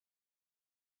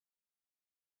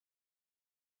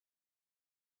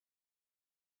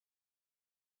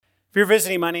If you're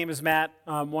visiting, my name is Matt.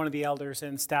 I'm one of the elders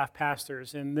and staff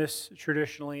pastors, and this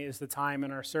traditionally is the time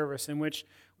in our service in which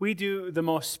we do the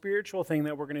most spiritual thing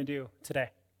that we're going to do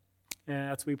today, and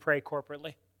that's we pray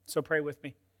corporately. So pray with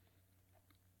me.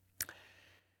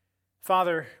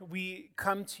 Father, we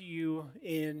come to you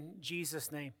in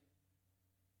Jesus' name.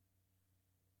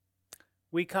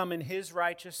 We come in His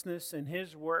righteousness and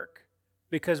His work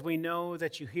because we know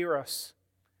that you hear us.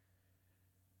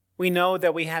 We know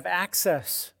that we have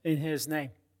access in His name.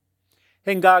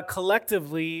 And God,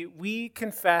 collectively, we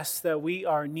confess that we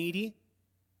are needy,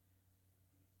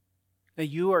 that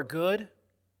you are good,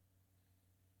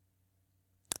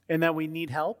 and that we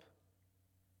need help.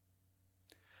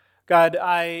 God,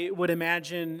 I would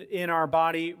imagine in our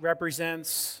body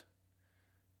represents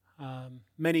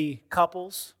many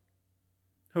couples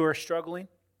who are struggling.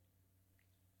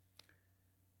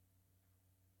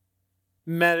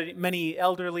 Many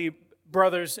elderly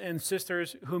brothers and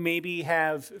sisters who maybe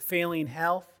have failing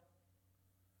health.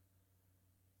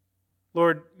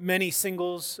 Lord, many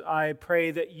singles, I pray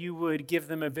that you would give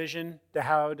them a vision to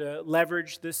how to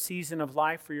leverage this season of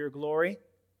life for your glory.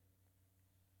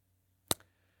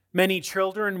 Many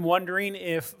children wondering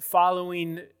if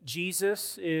following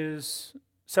Jesus is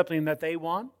something that they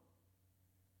want.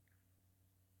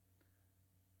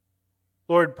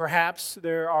 Lord, perhaps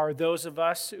there are those of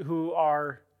us who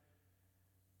are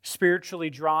spiritually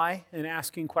dry and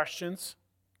asking questions,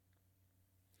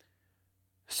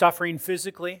 suffering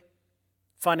physically,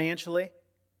 financially.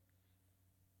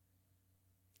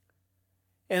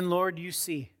 And Lord, you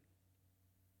see,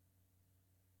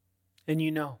 and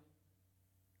you know.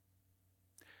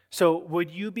 So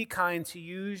would you be kind to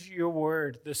use your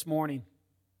word this morning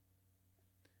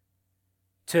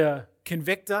to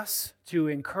convict us, to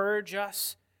encourage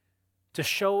us, to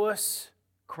show us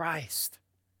Christ.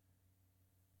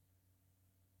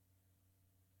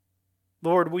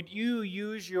 Lord, would you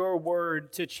use your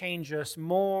word to change us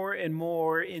more and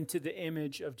more into the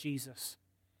image of Jesus?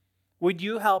 Would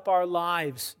you help our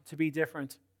lives to be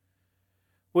different?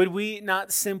 Would we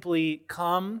not simply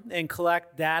come and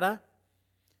collect data?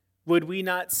 Would we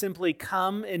not simply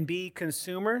come and be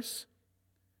consumers?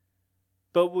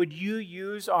 But would you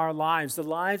use our lives, the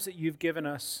lives that you've given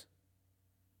us,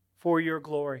 for your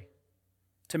glory,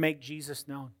 to make Jesus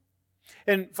known?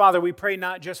 And Father, we pray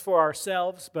not just for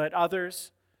ourselves, but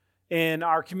others in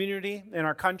our community, in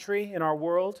our country, in our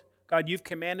world. God, you've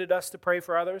commanded us to pray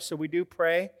for others, so we do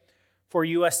pray for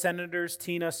U.S. Senators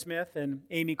Tina Smith and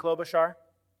Amy Klobuchar.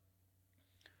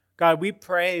 God, we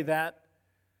pray that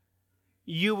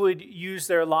you would use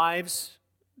their lives,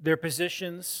 their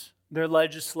positions, their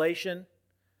legislation,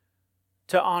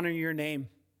 to honor your name.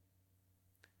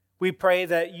 We pray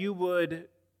that you would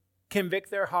convict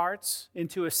their hearts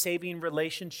into a saving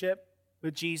relationship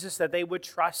with Jesus, that they would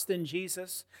trust in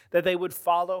Jesus, that they would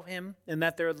follow him, and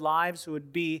that their lives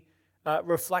would be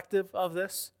reflective of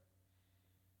this.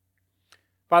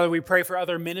 Father, we pray for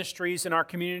other ministries in our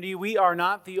community. We are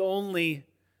not the only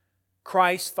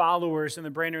Christ followers in the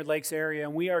Brainerd Lakes area,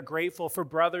 and we are grateful for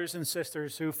brothers and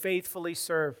sisters who faithfully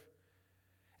serve.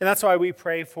 And that's why we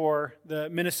pray for the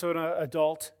Minnesota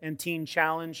Adult and Teen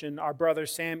Challenge and our brother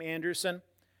Sam Anderson.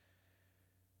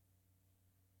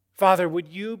 Father, would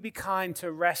you be kind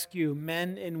to rescue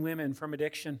men and women from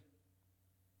addiction?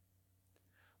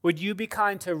 Would you be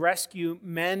kind to rescue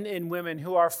men and women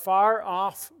who are far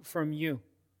off from you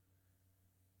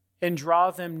and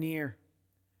draw them near?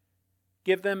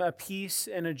 Give them a peace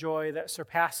and a joy that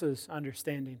surpasses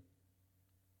understanding.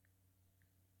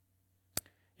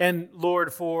 And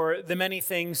Lord, for the many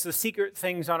things, the secret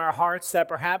things on our hearts that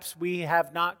perhaps we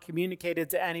have not communicated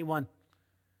to anyone.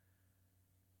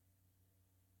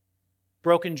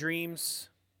 Broken dreams,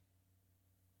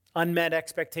 unmet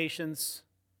expectations,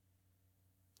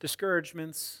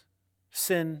 discouragements,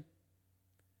 sin.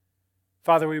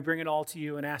 Father, we bring it all to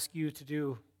you and ask you to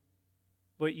do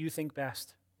what you think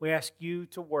best. We ask you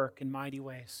to work in mighty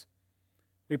ways.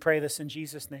 We pray this in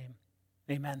Jesus' name.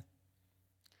 Amen.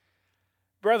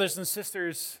 Brothers and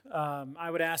sisters,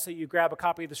 I would ask that you grab a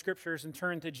copy of the Scriptures and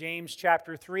turn to James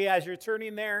chapter 3. As you're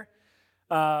turning there,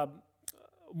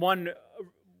 one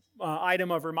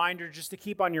item of reminder just to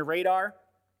keep on your radar.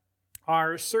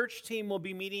 Our search team will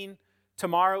be meeting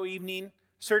tomorrow evening.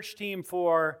 Search team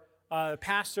for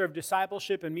pastor of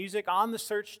discipleship and music. On the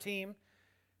search team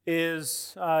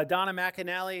is Donna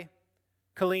McAnally,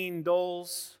 Colleen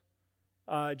Doles,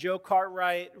 Joe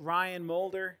Cartwright, Ryan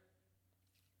Mulder,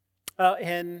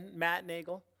 and Matt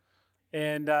Nagel.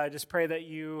 And just pray that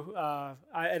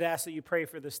I'd ask that you pray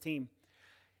for this team.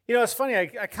 You know, it's funny,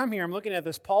 I come here, I'm looking at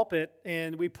this pulpit,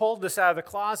 and we pulled this out of the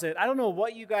closet. I don't know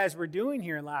what you guys were doing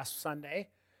here last Sunday,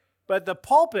 but the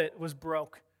pulpit was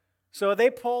broke. So they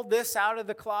pulled this out of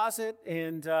the closet,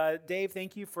 and Dave,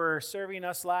 thank you for serving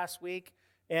us last week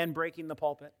and breaking the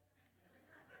pulpit.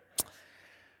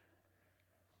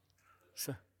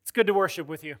 So it's good to worship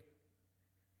with you.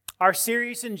 Our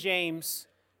series in James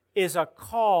is a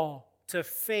call to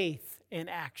faith in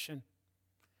action.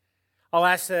 I'll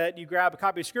ask that you grab a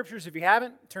copy of Scriptures if you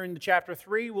haven't. Turn to chapter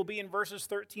 3. We'll be in verses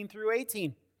 13 through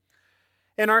 18.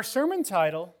 And our sermon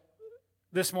title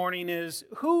this morning is,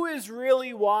 Who is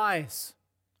Really Wise?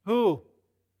 Who?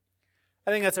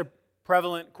 I think that's a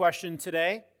prevalent question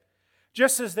today.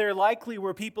 Just as there likely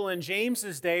were people in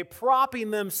James's day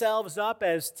propping themselves up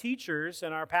as teachers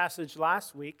in our passage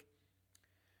last week,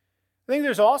 I think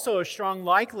there's also a strong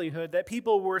likelihood that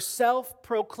people were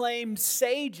self-proclaimed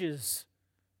sages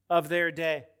of their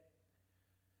day.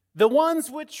 The ones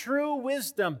with true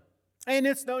wisdom. And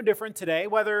it's no different today,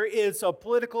 whether it's a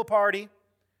political party,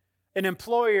 an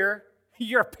employer,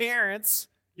 your parents,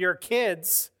 your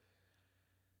kids,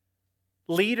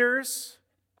 leaders,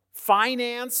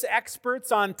 finance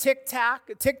experts on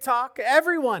TikTok,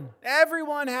 everyone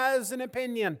has an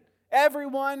opinion.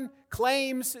 Everyone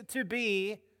claims to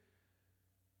be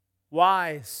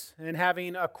wise and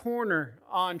having a corner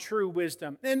on true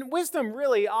wisdom. And wisdom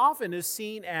really often is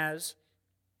seen as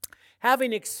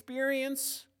having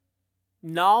experience,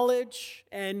 knowledge,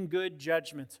 and good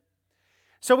judgment.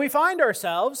 So we find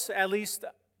ourselves, at least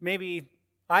maybe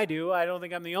I do, I don't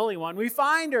think I'm the only one, we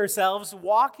find ourselves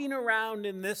walking around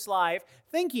in this life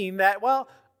thinking that, well,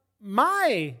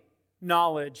 my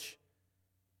knowledge,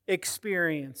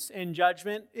 experience, and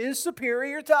judgment is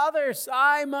superior to others.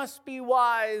 I must be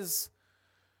wise.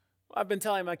 I've been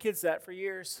telling my kids that for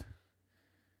years.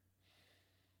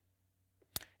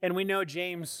 And we know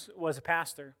James was a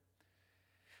pastor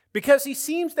because he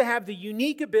seems to have the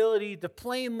unique ability to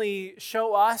plainly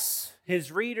show us, his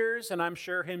readers, and I'm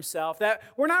sure himself, that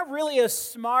we're not really as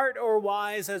smart or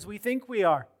wise as we think we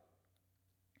are.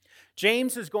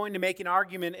 James is going to make an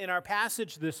argument in our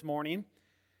passage this morning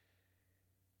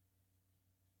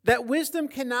that wisdom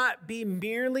cannot be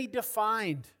merely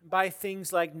defined by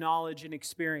things like knowledge and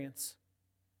experience,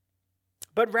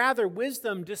 but rather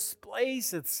wisdom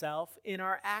displays itself in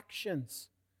our actions.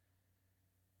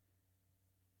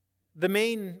 The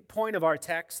main point of our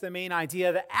text, the main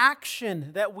idea, the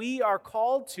action that we are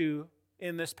called to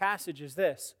in this passage is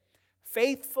this: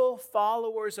 faithful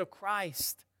followers of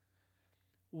Christ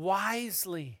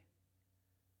wisely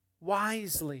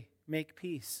make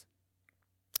peace.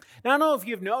 Now, I don't know if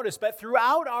you've noticed, but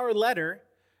throughout our letter,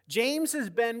 James has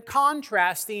been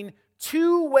contrasting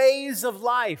two ways of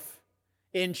life.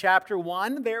 In chapter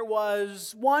 1, there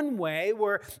was one way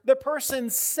where the person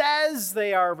says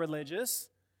they are religious.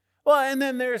 Well, and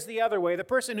then there's the other way, the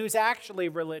person who's actually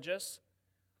religious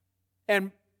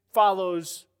and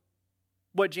follows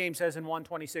what James says in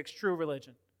 1:26, true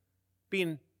religion,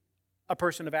 being a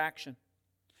person of action.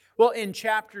 Well, in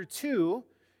chapter 2,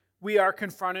 we are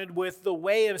confronted with the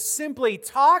way of simply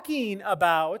talking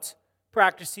about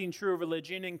practicing true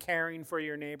religion and caring for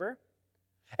your neighbor.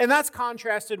 And that's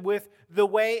contrasted with the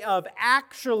way of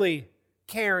actually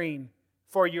caring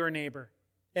for your neighbor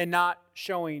and not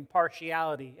showing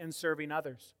partiality in serving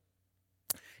others.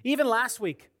 Even last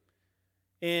week,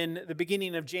 in the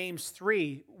beginning of James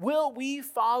 3, will we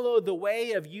follow the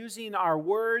way of using our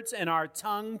words and our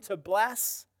tongue to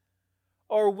bless?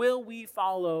 Or will we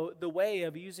follow the way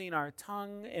of using our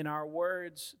tongue and our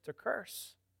words to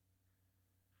curse?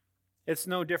 It's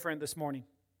no different this morning.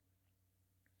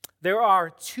 There are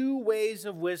two ways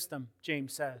of wisdom,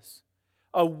 James says.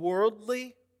 A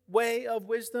worldly way of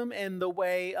wisdom and the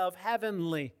way of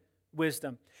heavenly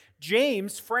wisdom.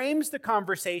 James frames the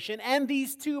conversation and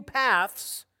these two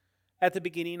paths at the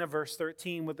beginning of verse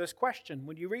 13 with this question.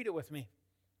 Would you read it with me?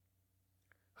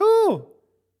 Who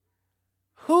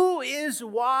is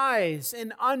wise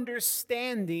and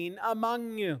understanding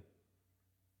among you?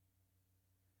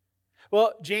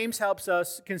 Well, James helps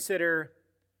us consider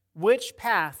which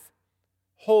path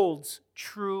holds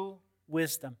true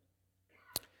wisdom.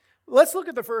 Let's look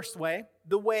at the first way,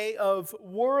 the way of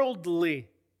worldly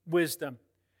wisdom.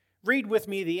 Read with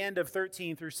me the end of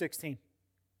 13 through 16.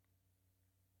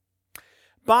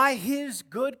 By his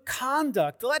good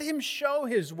conduct, let him show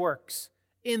his works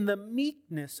in the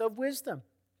meekness of wisdom.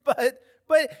 But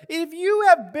if you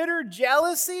have bitter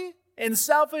jealousy and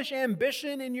selfish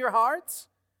ambition in your hearts,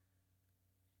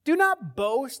 do not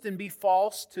boast and be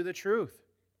false to the truth.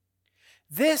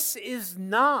 This is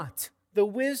not the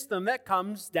wisdom that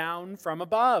comes down from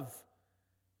above,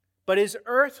 but is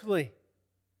earthly,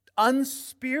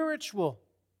 unspiritual,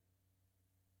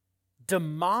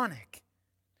 demonic.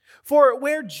 For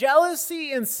where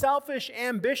jealousy and selfish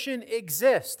ambition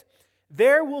exist,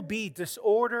 there will be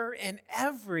disorder in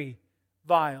every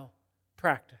vile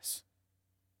practice.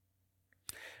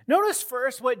 Notice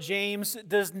first what James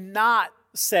does not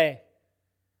say.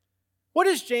 What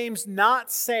does James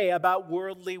not say about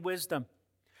worldly wisdom?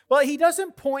 Well, he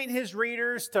doesn't point his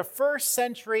readers to first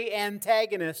century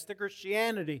antagonists to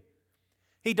Christianity.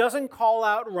 He doesn't call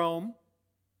out Rome.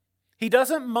 He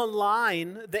doesn't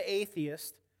malign the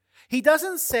atheist. He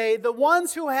doesn't say the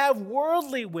ones who have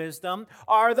worldly wisdom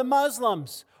are the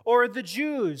Muslims or the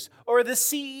Jews or the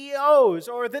CEOs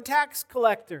or the tax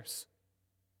collectors.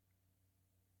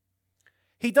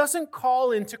 He doesn't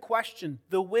call into question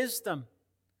the wisdom,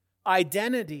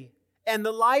 identity, and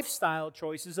the lifestyle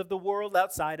choices of the world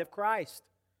outside of Christ.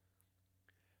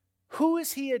 Who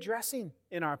is he addressing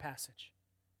in our passage?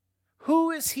 Who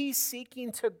is he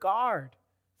seeking to guard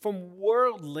from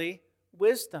worldly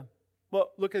wisdom?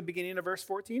 Well, look at the beginning of verse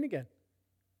 14 again.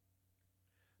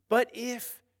 But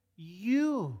if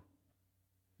you,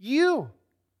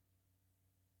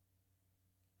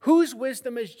 whose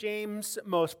wisdom is James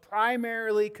most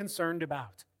primarily concerned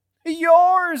about?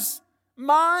 Yours,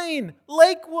 mine,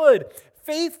 Lakewood,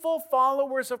 faithful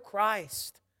followers of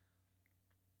Christ.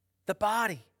 The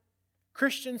body,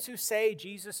 Christians who say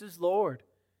Jesus is Lord.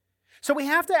 So we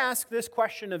have to ask this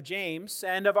question of James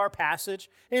and of our passage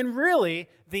and really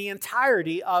the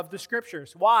entirety of the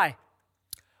Scriptures. Why?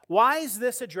 Why is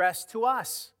this addressed to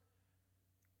us?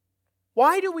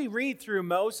 Why do we read through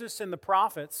Moses and the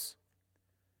prophets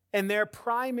and their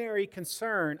primary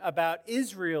concern about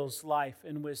Israel's life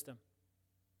and wisdom?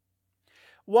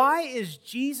 Why is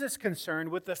Jesus concerned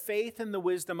with the faith and the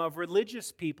wisdom of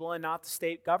religious people and not the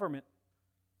state government?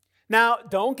 Now,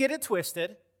 don't get it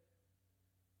twisted.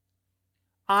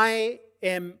 I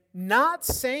am not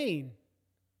saying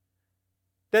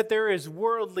that there is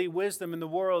worldly wisdom in the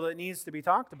world that needs to be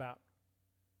talked about.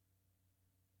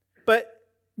 But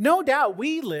no doubt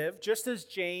we live, just as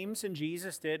James and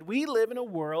Jesus did, we live in a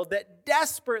world that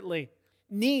desperately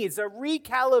needs a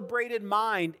recalibrated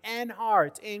mind and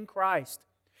heart in Christ.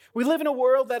 We live in a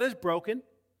world that is broken,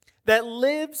 that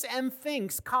lives and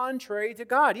thinks contrary to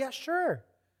God. Yeah, sure.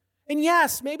 And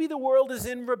yes, maybe the world is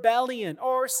in rebellion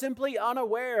or simply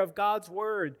unaware of God's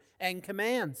word and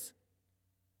commands.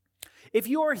 If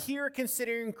you are here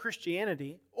considering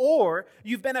Christianity, or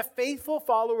you've been a faithful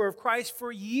follower of Christ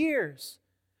for years,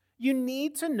 you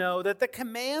need to know that the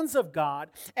commands of God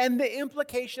and the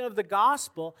implication of the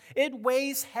gospel, it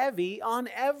weighs heavy on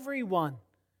everyone.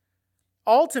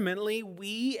 Ultimately,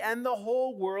 we and the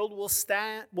whole world will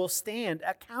stand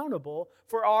accountable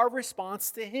for our response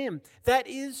to Him. That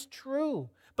is true.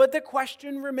 But the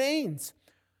question remains,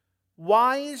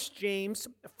 why is James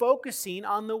focusing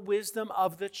on the wisdom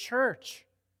of the church?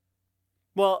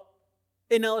 Well,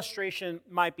 an illustration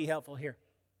might be helpful here.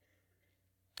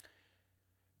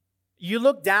 You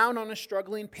look down on a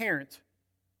struggling parent,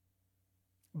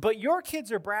 but your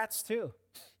kids are brats too.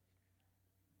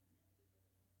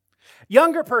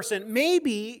 Younger person,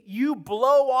 maybe you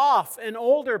blow off an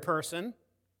older person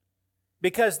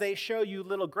because they show you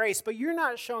little grace, but you're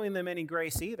not showing them any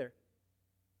grace either.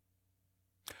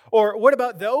 Or what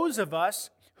about those of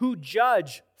us who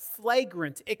judge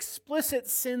flagrant, explicit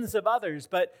sins of others,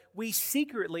 but we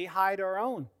secretly hide our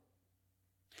own?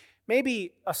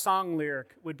 Maybe a song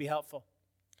lyric would be helpful.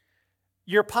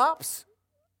 Your pops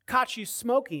caught you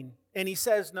smoking, and he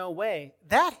says, "No way.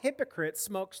 That hypocrite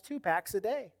smokes 2 packs a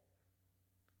day."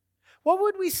 What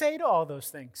would we say to all those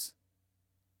things?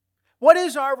 What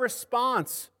is our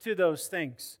response to those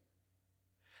things?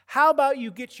 How about you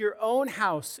get your own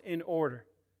house in order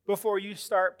before you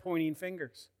start pointing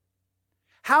fingers?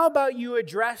 How about you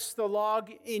address the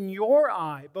log in your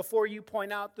eye before you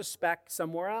point out the speck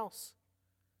somewhere else?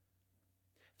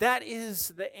 That is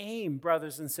the aim,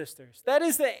 brothers and sisters. That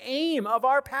is the aim of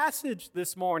our passage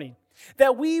this morning,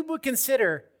 that we would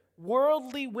consider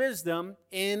worldly wisdom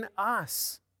in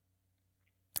us.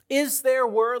 Is there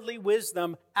worldly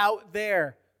wisdom out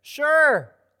there?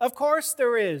 Sure, of course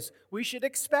there is. We should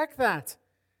expect that.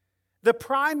 The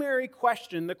primary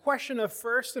question, the question of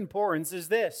first importance is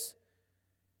this: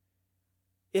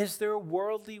 is there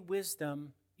worldly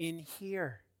wisdom in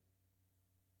here?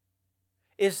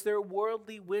 Is there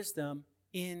worldly wisdom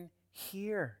in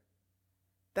here?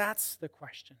 That's the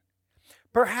question.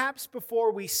 Perhaps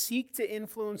before we seek to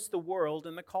influence the world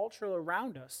and the culture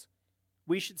around us,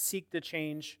 we should seek to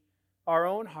change our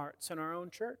own hearts and our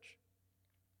own church.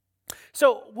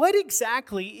 So, what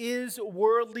exactly is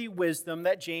worldly wisdom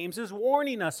that James is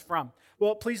warning us from?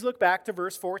 Well, please look back to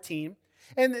verse 14.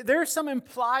 And there's some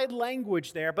implied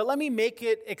language there, but let me make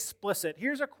it explicit.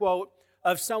 Here's a quote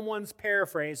of someone's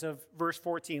paraphrase of verse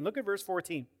 14. Look at verse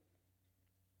 14.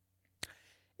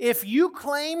 If you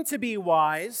claim to be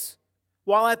wise,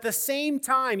 while at the same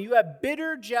time you have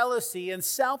bitter jealousy and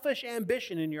selfish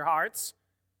ambition in your hearts,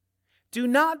 do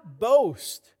not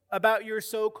boast about your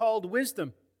so-called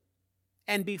wisdom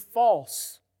and be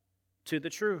false to the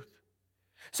truth.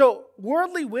 So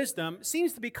worldly wisdom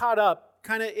seems to be caught up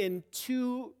kind of in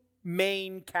two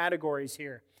main categories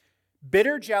here.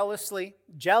 Bitter jealousy,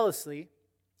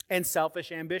 and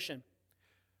selfish ambition.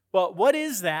 Well, what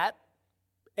is that,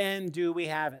 and do we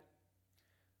have it?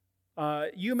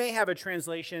 You may have a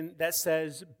translation that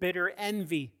says bitter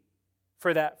envy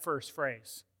for that first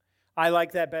phrase. I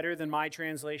like that better than my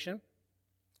translation.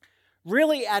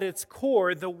 Really, at its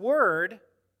core, the word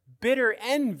bitter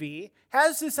envy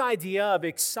has this idea of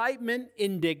excitement,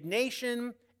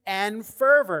 indignation, and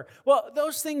fervor. Well,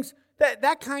 those things,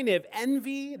 that kind of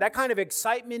envy, that kind of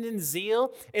excitement and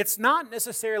zeal, it's not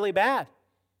necessarily bad.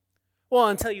 Well,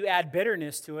 until you add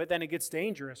bitterness to it, then it gets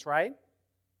dangerous, right?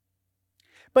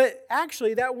 But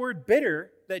actually, that word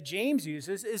bitter that James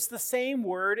uses is the same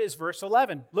word as verse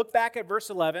 11. Look back at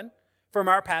verse 11 from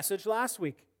our passage last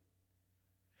week.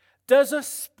 Does a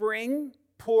spring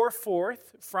pour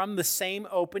forth from the same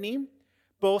opening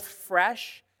both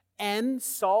fresh and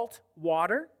salt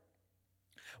water?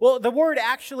 Well, the word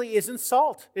actually isn't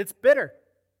salt, it's bitter.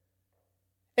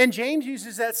 And James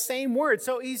uses that same word.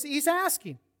 So he's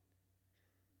asking,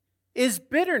 is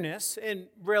bitterness, and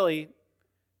really,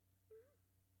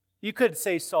 you could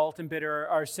say salt and bitter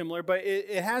are similar, but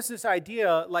it has this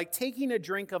idea like taking a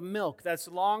drink of milk that's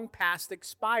long past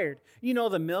expired. You know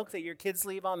the milk that your kids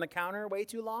leave on the counter way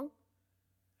too long?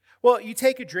 Well, you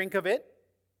take a drink of it,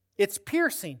 it's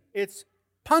piercing, it's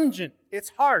pungent, it's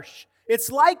harsh. It's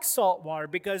like salt water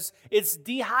because it's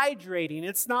dehydrating,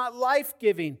 it's not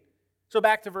life-giving. So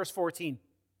back to verse 14.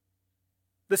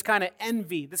 This kind of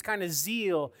envy, this kind of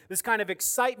zeal, this kind of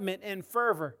excitement and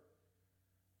fervor.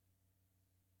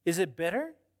 Is it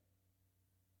bitter?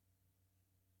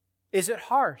 Is it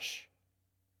harsh?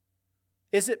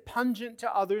 Is it pungent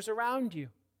to others around you?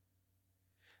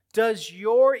 Does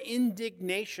your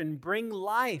indignation bring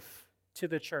life to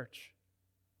the church?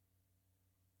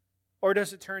 Or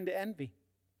does it turn to envy?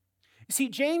 You see,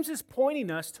 James is pointing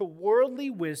us to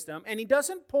worldly wisdom, and he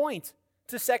doesn't point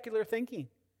to secular thinking.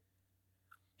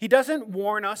 He doesn't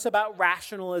warn us about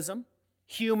rationalism,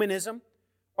 humanism,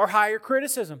 or higher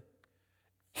criticism.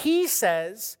 He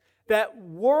says that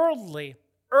worldly,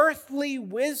 earthly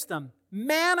wisdom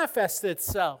manifests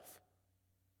itself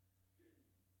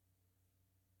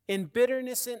in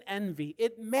bitterness and envy.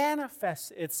 It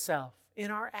manifests itself in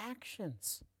our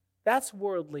actions. That's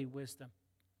worldly wisdom.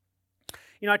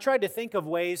 You know, I tried to think of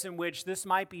ways in which this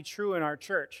might be true in our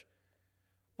church.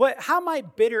 How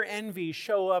might bitter envy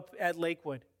show up at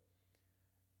Lakewood?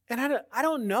 And I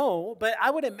don't know, but I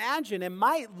would imagine it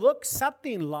might look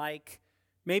something like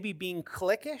maybe being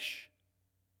cliquish.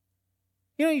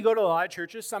 You know, you go to a lot of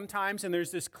churches sometimes and there's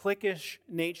this cliquish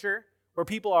nature where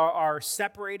people are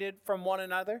separated from one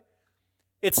another.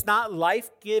 It's not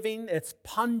life-giving, it's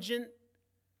pungent.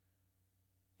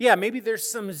 Yeah, maybe there's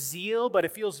some zeal, but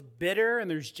it feels bitter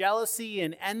and there's jealousy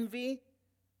and envy.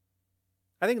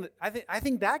 I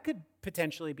think that could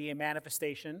potentially be a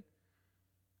manifestation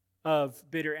of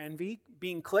bitter envy,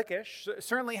 being cliquish,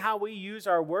 certainly how we use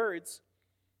our words.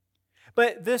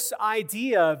 But this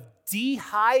idea of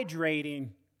dehydrating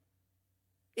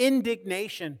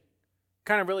indignation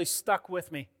kind of really stuck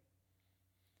with me.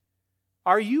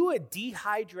 Are you a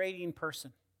dehydrating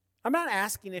person? I'm not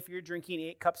asking if you're drinking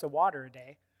 8 cups of water a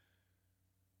day.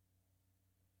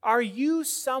 Are you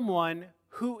someone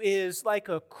who is like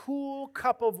a cool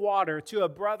cup of water to a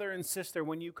brother and sister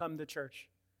when you come to church?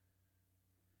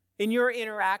 In your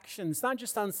interactions, not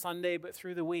just on Sunday, but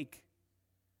through the week.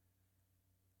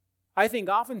 I think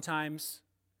oftentimes,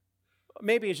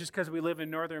 maybe it's just because we live in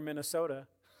northern Minnesota,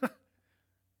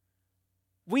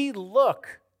 we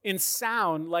look and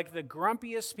sound like the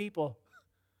grumpiest people.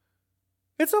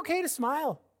 It's okay to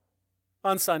smile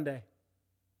on Sunday.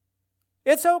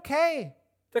 It's okay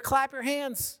to clap your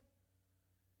hands.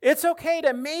 It's okay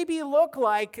to maybe look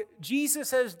like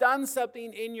Jesus has done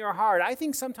something in your heart. I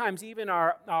think sometimes even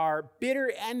our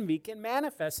bitter envy can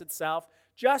manifest itself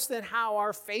just in how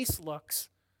our face looks.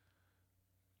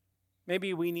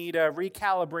 Maybe we need a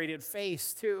recalibrated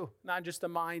face too, not just a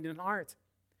mind and heart.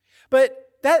 But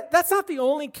that's not the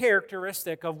only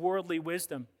characteristic of worldly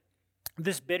wisdom.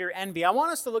 this bitter envy. I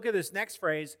want us to look at this next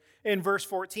phrase in verse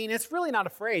 14. It's really not a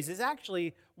phrase. It's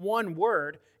actually one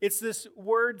word. It's this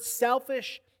word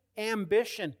selfish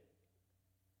ambition.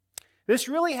 This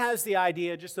really has the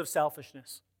idea just of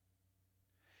selfishness.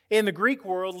 In the Greek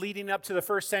world leading up to the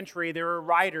first century, there were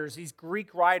writers, these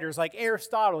Greek writers like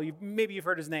Aristotle. Maybe you've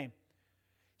heard his name.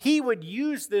 He would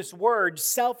use this word,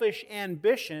 selfish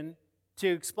ambition, to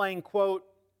explain, quote,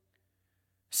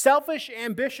 selfish,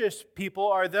 ambitious people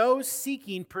are those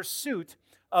seeking pursuit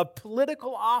of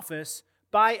political office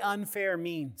by unfair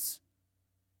means.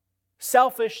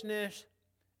 Selfish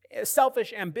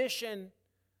ambition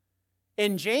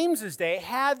in James's day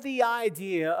had the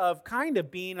idea of kind of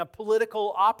being a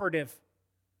political operative,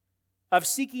 of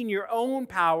seeking your own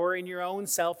power and your own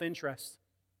self-interest.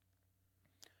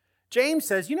 James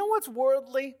says, you know what's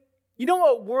worldly? You know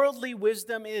what worldly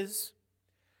wisdom is?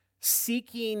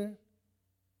 Seeking,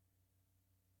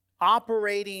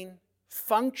 operating,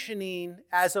 functioning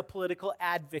as a political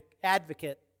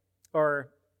advocate or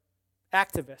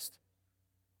activist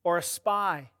or a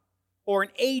spy or an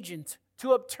agent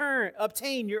to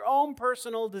obtain your own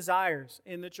personal desires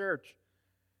in the church.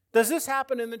 Does this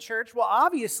happen in the church? Well,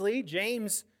 obviously,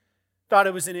 James thought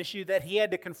it was an issue that he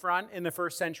had to confront in the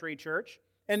first century church,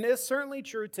 and it's certainly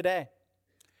true today.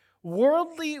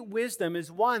 Worldly wisdom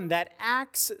is one that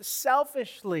acts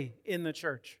selfishly in the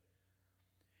church.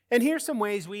 And here's some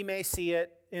ways we may see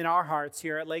it in our hearts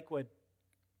here at Lakewood.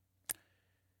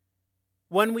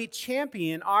 When we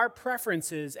champion our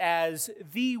preferences as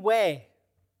the way,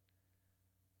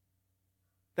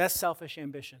 that's selfish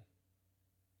ambition.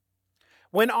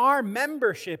 When our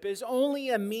membership is only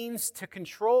a means to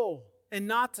control and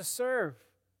not to serve,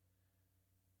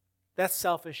 that's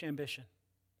selfish ambition.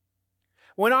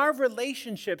 When our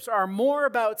relationships are more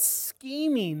about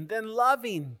scheming than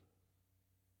loving,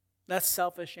 that's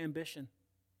selfish ambition.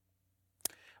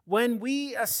 When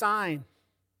we assign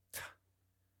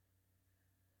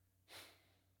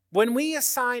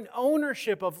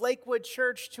ownership of Lakewood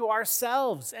Church to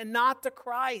ourselves and not to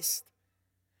Christ,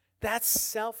 that's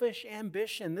selfish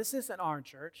ambition. This isn't our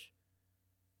church.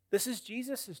 This is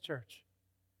Jesus' church.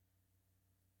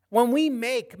 When we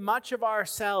make much of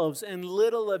ourselves and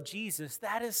little of Jesus,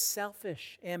 that is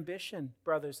selfish ambition,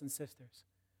 brothers and sisters.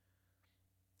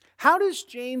 How does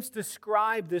James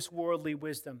describe this worldly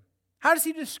wisdom? How does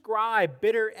he describe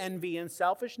bitter envy and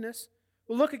selfishness?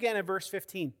 Well, look again at verse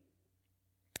 15.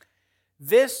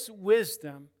 This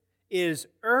wisdom is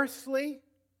earthly,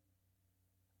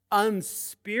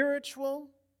 unspiritual,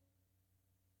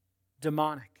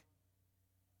 demonic.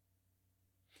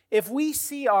 If we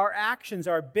see our actions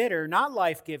are bitter, not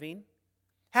life-giving,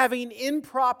 having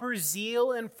improper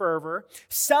zeal and fervor,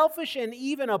 selfish and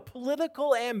even a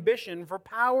political ambition for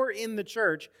power in the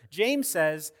church, James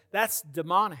says that's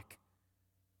demonic.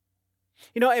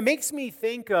 You know, it makes me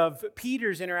think of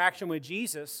Peter's interaction with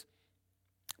Jesus.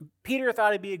 Peter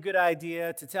thought it'd be a good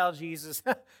idea to tell Jesus,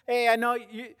 hey, I know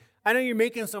you're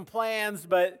making some plans,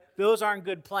 but those aren't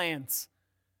good plans.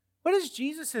 What is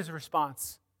Jesus'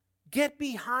 response? Get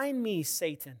behind me,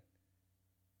 Satan.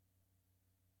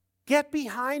 Get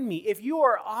behind me. If you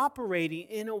are operating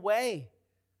in a way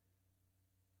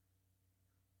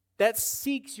that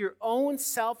seeks your own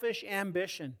selfish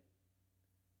ambition,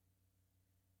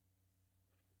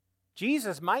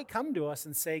 Jesus might come to us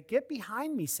and say, get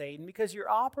behind me, Satan, because you're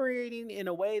operating in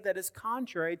a way that is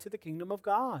contrary to the kingdom of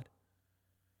God.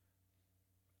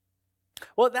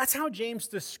 Well, that's how James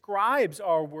describes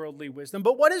our worldly wisdom.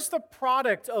 But what is the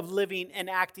product of living and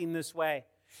acting this way?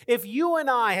 If you and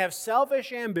I have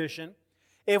selfish ambition,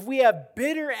 if we have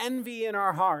bitter envy in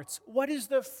our hearts, what is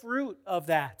the fruit of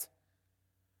that?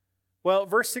 Well,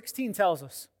 verse 16 tells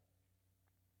us,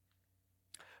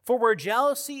 for where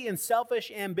jealousy and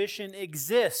selfish ambition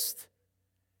exist,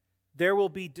 there will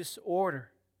be disorder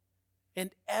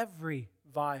and every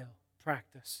vile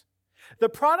practice. The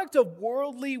product of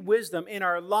worldly wisdom in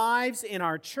our lives, in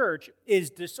our church, is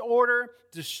disorder,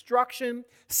 destruction,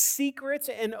 secret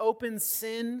and open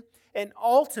sin, and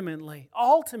ultimately,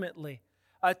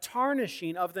 a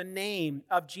tarnishing of the name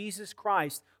of Jesus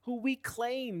Christ, who we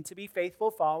claim to be faithful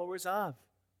followers of.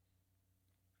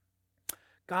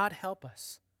 God help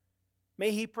us.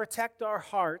 May He protect our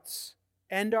hearts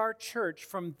and our church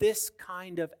from this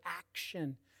kind of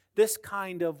action, this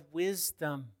kind of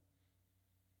wisdom.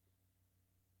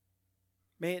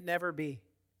 May it never be.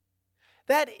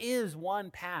 That is one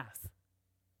path.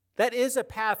 That is a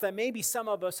path that maybe some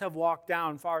of us have walked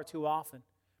down far too often.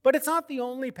 But it's not the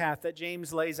only path that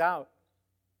James lays out.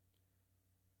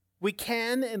 We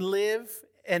can and live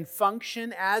and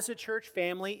function as a church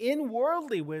family in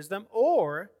worldly wisdom,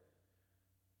 or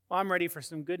Well, I'm ready for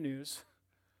some good news.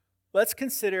 Let's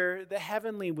consider the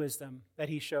heavenly wisdom that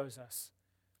he shows us.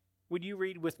 Would you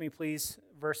read with me, please,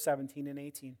 verse 17 and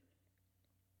 18?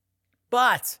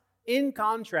 But, in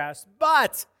contrast,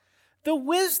 the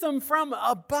wisdom from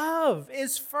above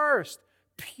is first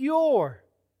pure,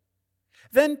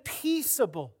 then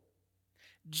peaceable,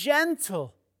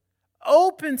 gentle,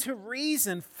 open to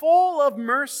reason, full of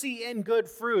mercy and good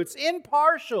fruits,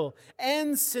 impartial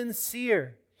and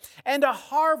sincere. And a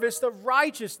harvest of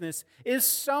righteousness is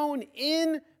sown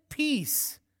in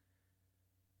peace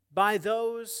by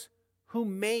those who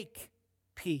make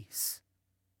peace.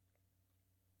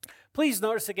 Please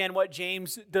notice again what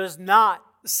James does not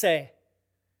say.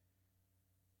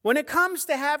 When it comes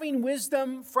to having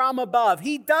wisdom from above,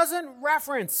 he doesn't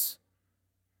reference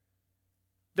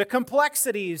the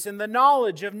complexities and the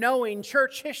knowledge of knowing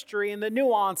church history and the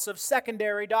nuance of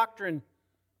secondary doctrine.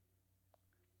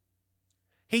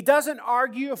 He doesn't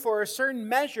argue for a certain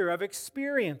measure of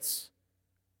experience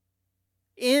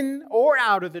in or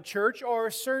out of the church or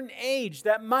a certain age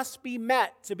that must be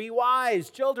met to be wise.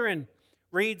 Children,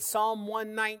 read Psalm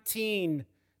 119,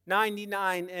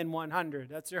 99, and 100.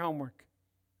 That's your homework.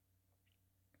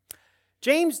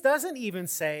 James doesn't even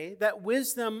say that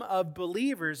wisdom of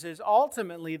believers is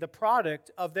ultimately the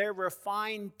product of their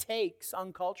refined takes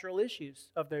on cultural issues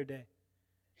of their day.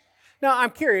 Now,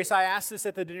 I'm curious, I asked this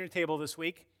at the dinner table this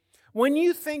week. When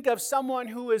you think of someone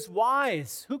who is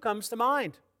wise, who comes to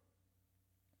mind?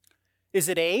 Is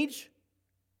it age?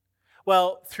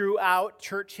 Well, throughout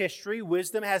church history,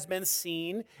 wisdom has been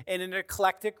seen in an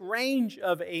eclectic range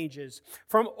of ages,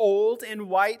 from old and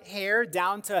white hair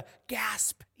down to,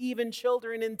 gasp, even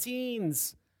children and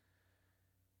teens.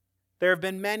 There have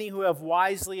been many who have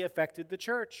wisely affected the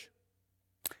church.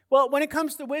 Well, when it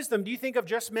comes to wisdom, do you think of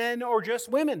just men or just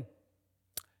women?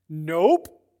 Nope.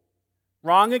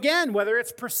 Wrong again, whether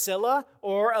it's Priscilla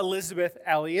or Elizabeth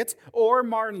Elliot or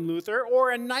Martin Luther or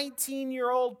a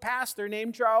 19-year-old pastor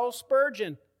named Charles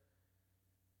Spurgeon.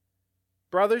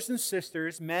 Brothers and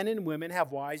sisters, men and women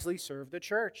have wisely served the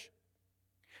church.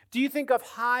 Do you think of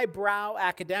highbrow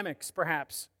academics,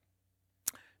 perhaps?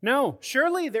 No,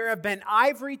 surely there have been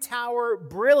ivory tower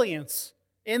brilliance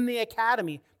in the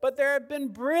academy, but there have been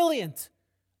brilliant,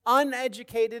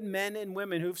 uneducated men and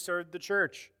women who've served the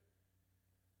church.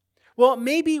 Well,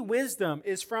 maybe wisdom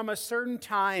is from a certain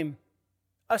time,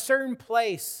 a certain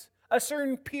place, a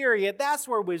certain period. That's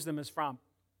where wisdom is from.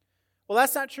 Well,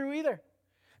 that's not true either.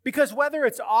 Because whether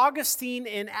it's Augustine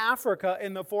in Africa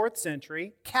in the 4th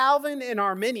century, Calvin and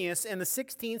Arminius in the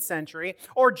 16th century,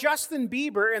 or Justin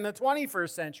Bieber in the 21st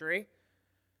century,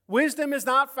 wisdom is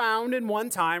not found in one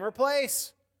time or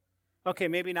place. Okay,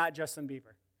 maybe not Justin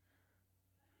Bieber.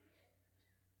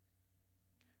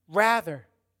 Rather,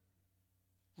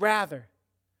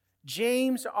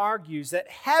 James argues that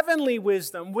heavenly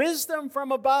wisdom, wisdom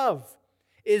from above,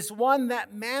 is one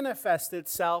that manifests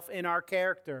itself in our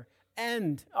character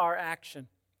and our action.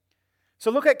 So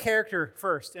look at character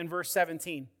first in verse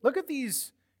 17. Look at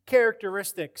these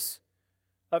characteristics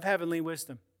of heavenly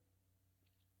wisdom.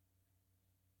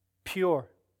 Pure,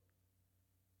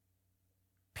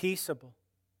 peaceable,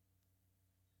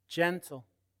 gentle,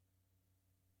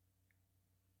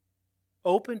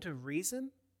 open to reason,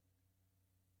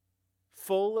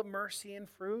 full of mercy and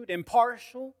fruit,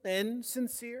 impartial and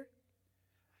sincere.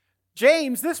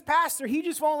 James, this pastor, he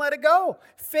just won't let it go.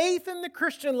 Faith in the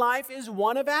Christian life is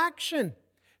one of action.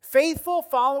 Faithful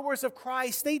followers of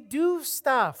Christ, they do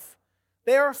stuff.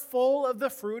 They are full of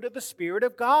the fruit of the Spirit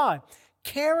of God.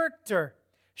 Character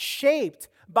shaped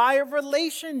by a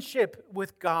relationship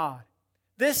with God.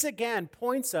 This again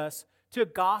points us to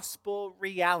gospel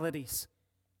realities.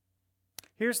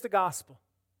 Here's the gospel.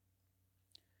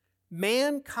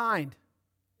 Mankind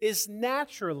is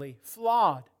naturally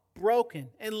flawed, broken,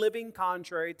 and living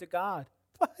contrary to God.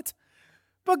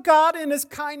 But God, in His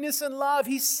kindness and love,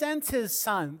 He sent His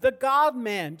Son, the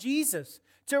God-man, Jesus,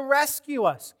 to rescue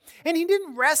us. And He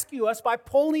didn't rescue us by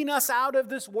pulling us out of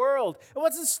this world. It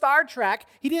wasn't Star Trek.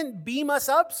 He didn't beam us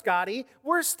up, Scotty.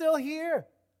 We're still here.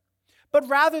 But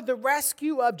rather, the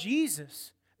rescue of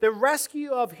Jesus, the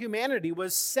rescue of humanity,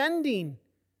 was sending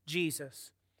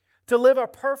Jesus to live a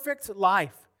perfect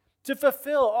life, to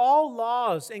fulfill all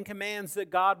laws and commands that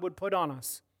God would put on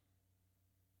us.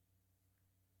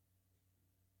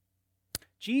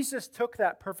 Jesus took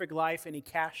that perfect life and He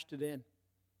cashed it in.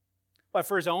 But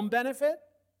for His own benefit?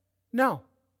 No.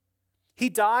 He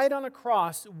died on a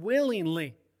cross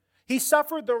willingly. He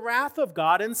suffered the wrath of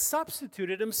God and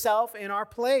substituted Himself in our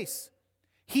place.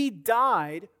 He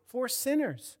died for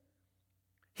sinners.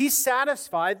 He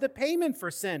satisfied the payment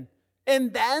for sin.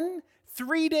 And then,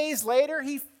 3 days later,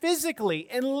 he physically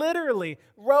and literally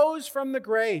rose from the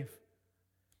grave,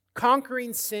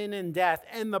 conquering sin and death.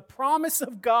 And the promise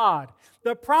of God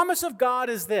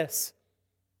is this,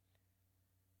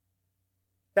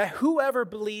 that whoever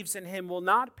believes in him will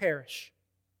not perish.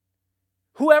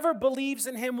 Whoever believes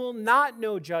in him will not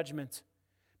know judgment,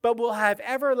 but will have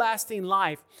everlasting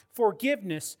life,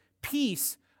 forgiveness,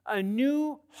 peace, a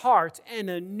new heart, and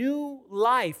a new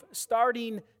life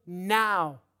starting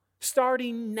now.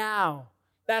 Starting now.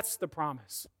 That's the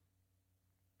promise.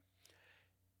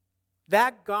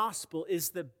 That gospel is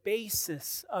the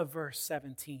basis of verse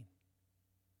 17.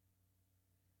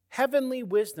 Heavenly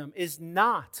wisdom is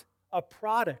not a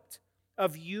product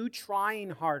of you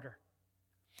trying harder.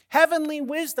 Heavenly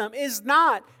wisdom is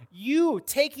not you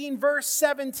taking verse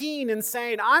 17 and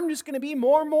saying, I'm just going to be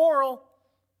more moral.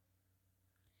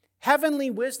 Heavenly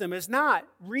wisdom is not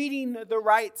reading the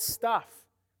right stuff.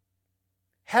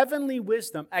 Heavenly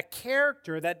wisdom, a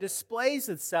character that displays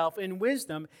itself in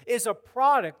wisdom, is a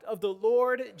product of the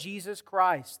Lord Jesus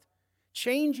Christ,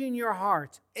 changing your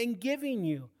heart and giving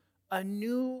you a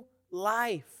new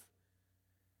life.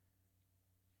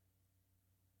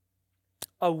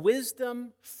 A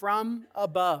wisdom from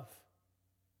above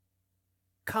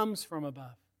comes from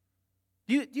above.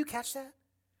 Do you catch that?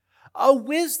 A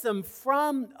wisdom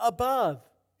from above.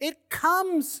 It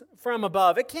comes from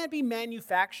above. It can't be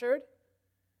manufactured.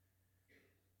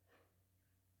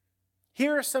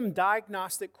 Here are some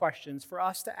diagnostic questions for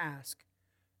us to ask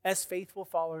as faithful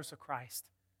followers of Christ.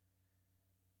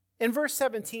 In verse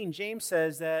 17, James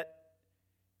says that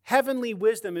heavenly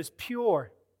wisdom is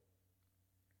pure.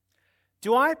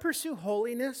 Do I pursue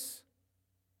holiness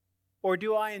or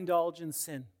do I indulge in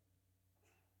sin?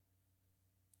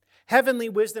 Heavenly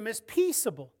wisdom is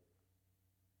peaceable.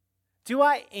 Do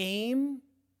I aim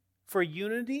for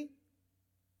unity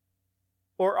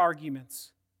or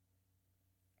arguments?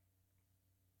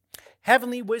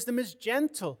 Heavenly wisdom is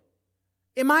gentle.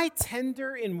 Am I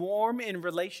tender and warm in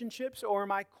relationships, or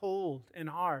am I cold and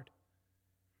hard?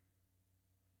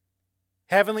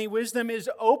 Heavenly wisdom is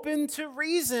open to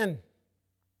reason.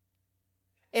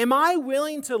 Am I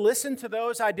willing to listen to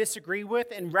those I disagree with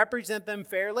and represent them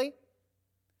fairly?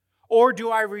 Or do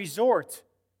I resort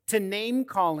to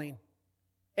name-calling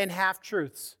and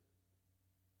half-truths?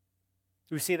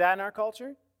 Do we see that in our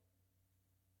culture?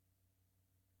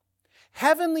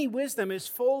 Heavenly wisdom is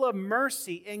full of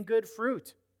mercy and good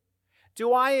fruit.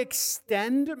 Do I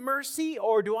extend mercy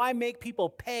or do I make people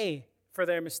pay for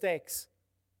their mistakes?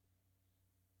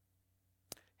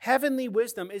 Heavenly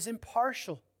wisdom is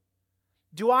impartial.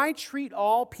 Do I treat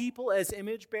all people as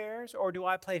image bearers or do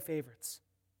I play favorites?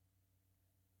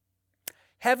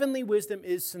 Heavenly wisdom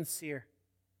is sincere.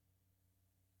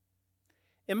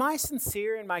 Am I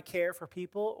sincere in my care for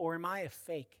people or am I a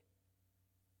fake?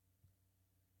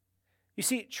 You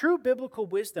see, true biblical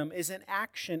wisdom is an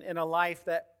action in a life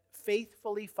that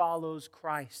faithfully follows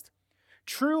Christ.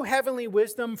 True heavenly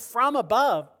wisdom from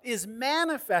above is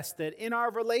manifested in our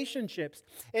relationships,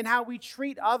 in how we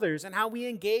treat others, and how we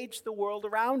engage the world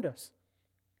around us.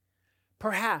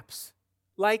 Perhaps,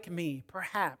 like me,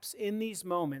 perhaps in these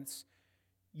moments,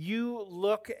 you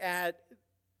look at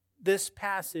this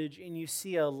passage and you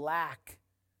see a lack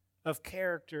of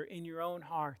character in your own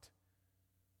heart.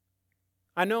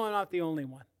 I know I'm not the only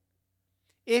one.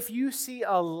 If you see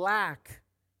a lack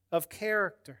of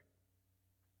character,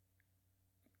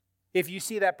 if you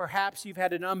see that perhaps you've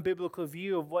had an unbiblical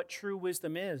view of what true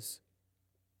wisdom is,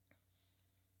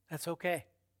 that's okay.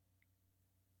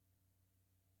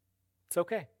 It's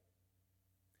okay.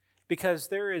 Because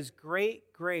there is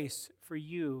great grace for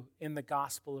you in the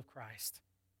gospel of Christ.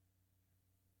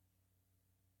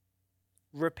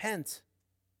 Repent.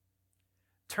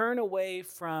 Turn away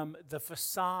from the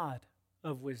facade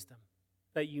of wisdom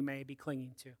that you may be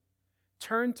clinging to.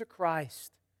 Turn to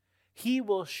Christ. He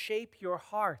will shape your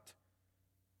heart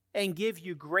and give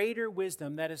you greater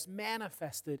wisdom that is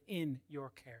manifested in your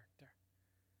character.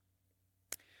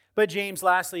 But James,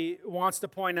 lastly, wants to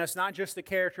point us not just the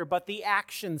character, but the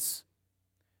actions.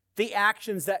 The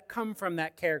actions that come from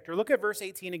that character. Look at verse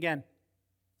 18 again.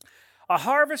 A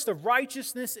harvest of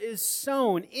righteousness is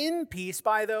sown in peace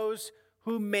by those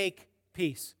who make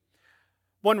peace.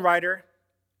 One writer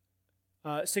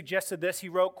suggested this. He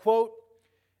wrote, quote,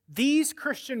 "These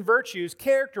Christian virtues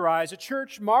characterize a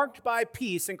church marked by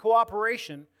peace and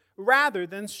cooperation rather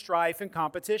than strife and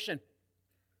competition."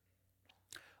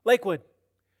 Lakewood,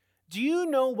 do you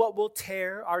know what will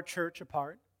tear our church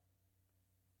apart?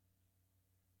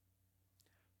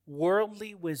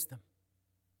 Worldly wisdom.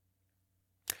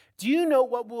 Do you know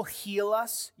what will heal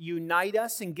us, unite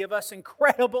us, and give us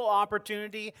incredible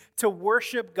opportunity to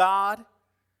worship God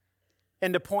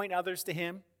and to point others to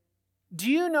Him? Do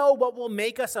you know what will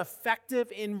make us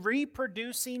effective in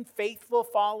reproducing faithful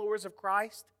followers of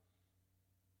Christ?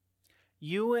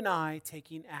 You and I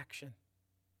taking action.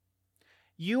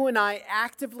 You and I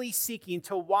actively seeking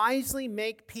to wisely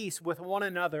make peace with one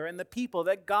another and the people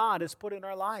that God has put in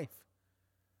our life.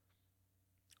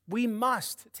 We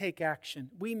must take action.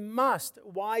 We must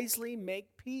wisely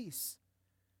make peace.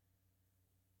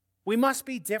 We must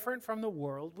be different from the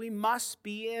world. We must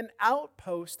be an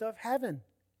outpost of heaven,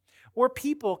 where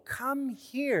people come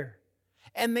here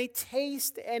and they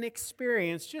taste and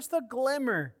experience just a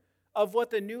glimmer of what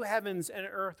the new heavens and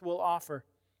earth will offer.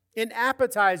 An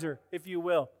appetizer, if you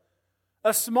will.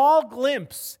 A small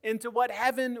glimpse into what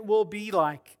heaven will be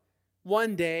like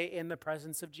one day in the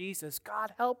presence of Jesus.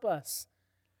 God help us.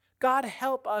 God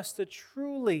help us to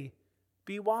truly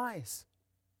be wise.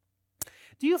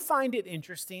 Do you find it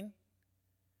interesting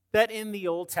that in the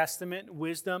Old Testament,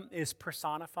 wisdom is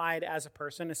personified as a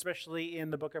person, especially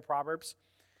in the book of Proverbs?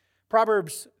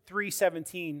 Proverbs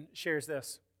 3:17 shares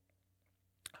this.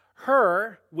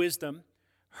 Her, wisdom,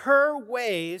 her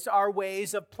ways are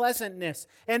ways of pleasantness,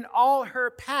 and all her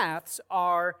paths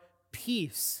are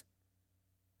peace.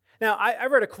 Now, I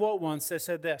read a quote once that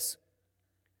said this: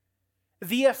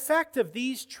 the effect of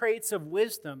these traits of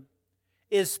wisdom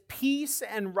is peace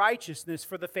and righteousness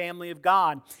for the family of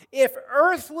God. If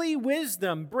earthly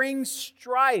wisdom brings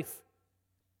strife,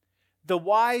 the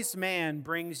wise man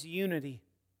brings unity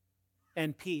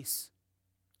and peace.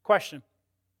 Question: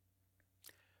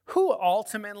 who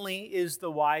ultimately is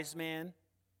the wise man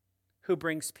who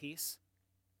brings peace?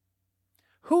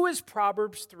 Who is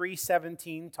Proverbs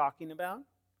 3:17 talking about?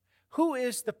 Who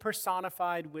is the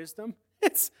personified wisdom?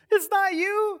 It's not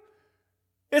you.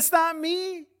 It's not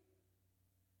me.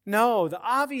 No, the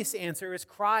obvious answer is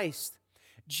Christ.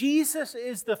 Jesus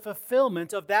is the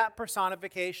fulfillment of that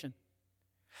personification.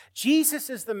 Jesus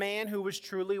is the man who was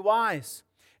truly wise.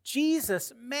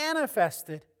 Jesus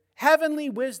manifested heavenly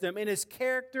wisdom in His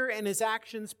character and His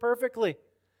actions perfectly.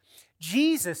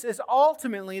 Jesus is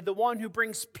ultimately the one who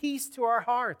brings peace to our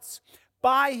hearts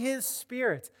by His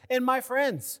Spirit. And my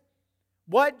friends,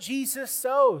 what Jesus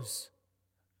sows,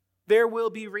 there will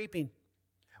be reaping.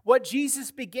 What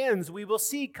Jesus begins, we will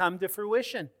see come to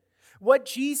fruition. What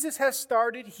Jesus has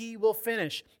started, He will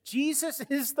finish. Jesus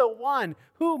is the one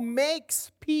who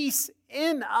makes peace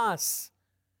in us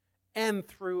and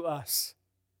through us.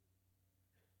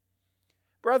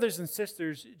 Brothers and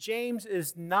sisters, James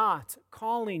is not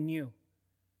calling you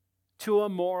to a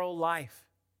moral life.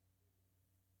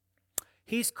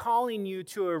 He's calling you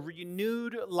to a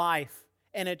renewed life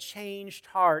and a changed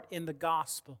heart in the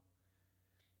gospel.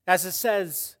 As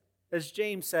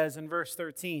James says in verse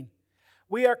 13,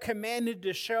 we are commanded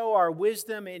to show our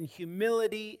wisdom in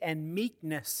humility and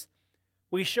meekness.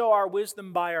 We show our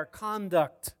wisdom by our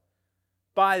conduct,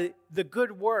 by the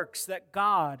good works that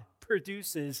God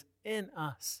produces in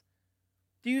us.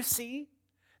 Do you see?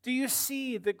 Do you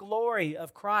see the glory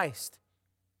of Christ?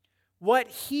 What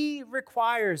He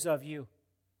requires of you.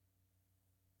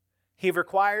 He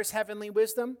requires heavenly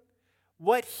wisdom.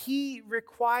 What He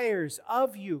requires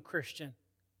of you, Christian,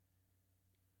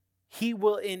 He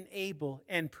will enable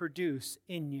and produce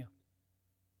in you.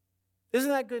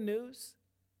 Isn't that good news?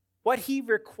 What He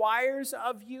requires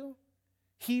of you,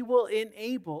 He will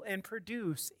enable and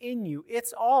produce in you.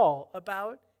 It's all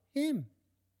about Him.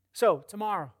 So,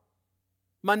 tomorrow,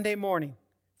 Monday morning,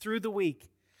 through the week,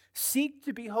 seek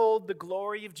to behold the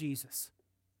glory of Jesus.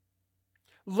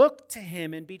 Look to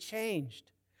Him and be changed.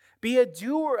 Be a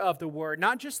doer of the word,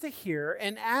 not just a hearer,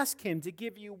 and ask Him to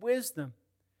give you wisdom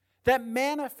that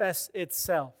manifests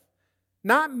itself,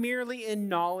 not merely in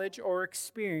knowledge or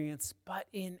experience, but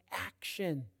in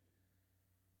action,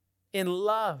 in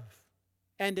love,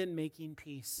 and in making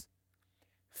peace.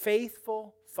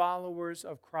 Faithful followers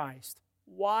of Christ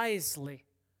wisely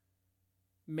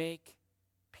make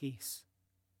peace.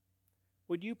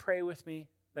 Would you pray with me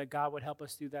that God would help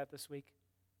us do that this week?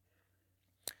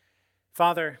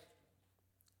 Father,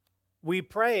 we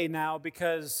pray now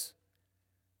because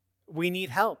we need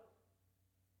help.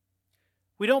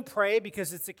 We don't pray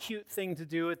because it's a cute thing to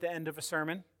do at the end of a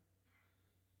sermon.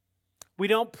 We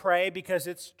don't pray because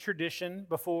it's tradition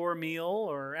before a meal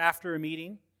or after a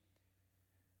meeting.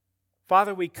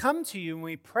 Father, we come to you and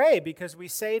we pray because we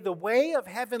say the way of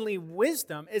heavenly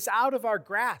wisdom is out of our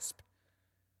grasp.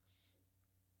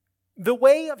 The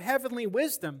way of heavenly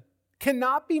wisdom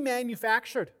cannot be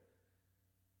manufactured.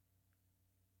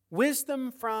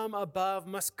 Wisdom from above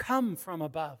must come from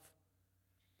above.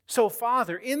 So,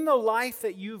 Father, in the life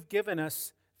that you've given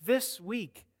us this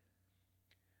week,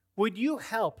 would you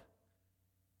help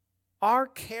our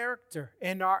character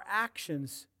and our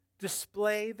actions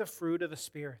display the fruit of the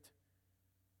Spirit?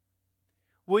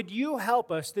 Would you help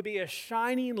us to be a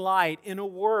shining light in a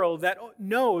world that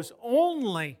knows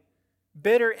only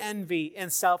bitter envy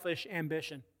and selfish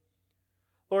ambition?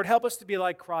 Lord, help us to be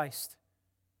like Christ,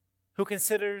 who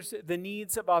considers the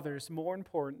needs of others more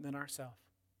important than ourselves.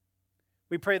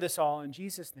 We pray this all in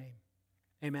Jesus' name.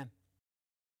 Amen.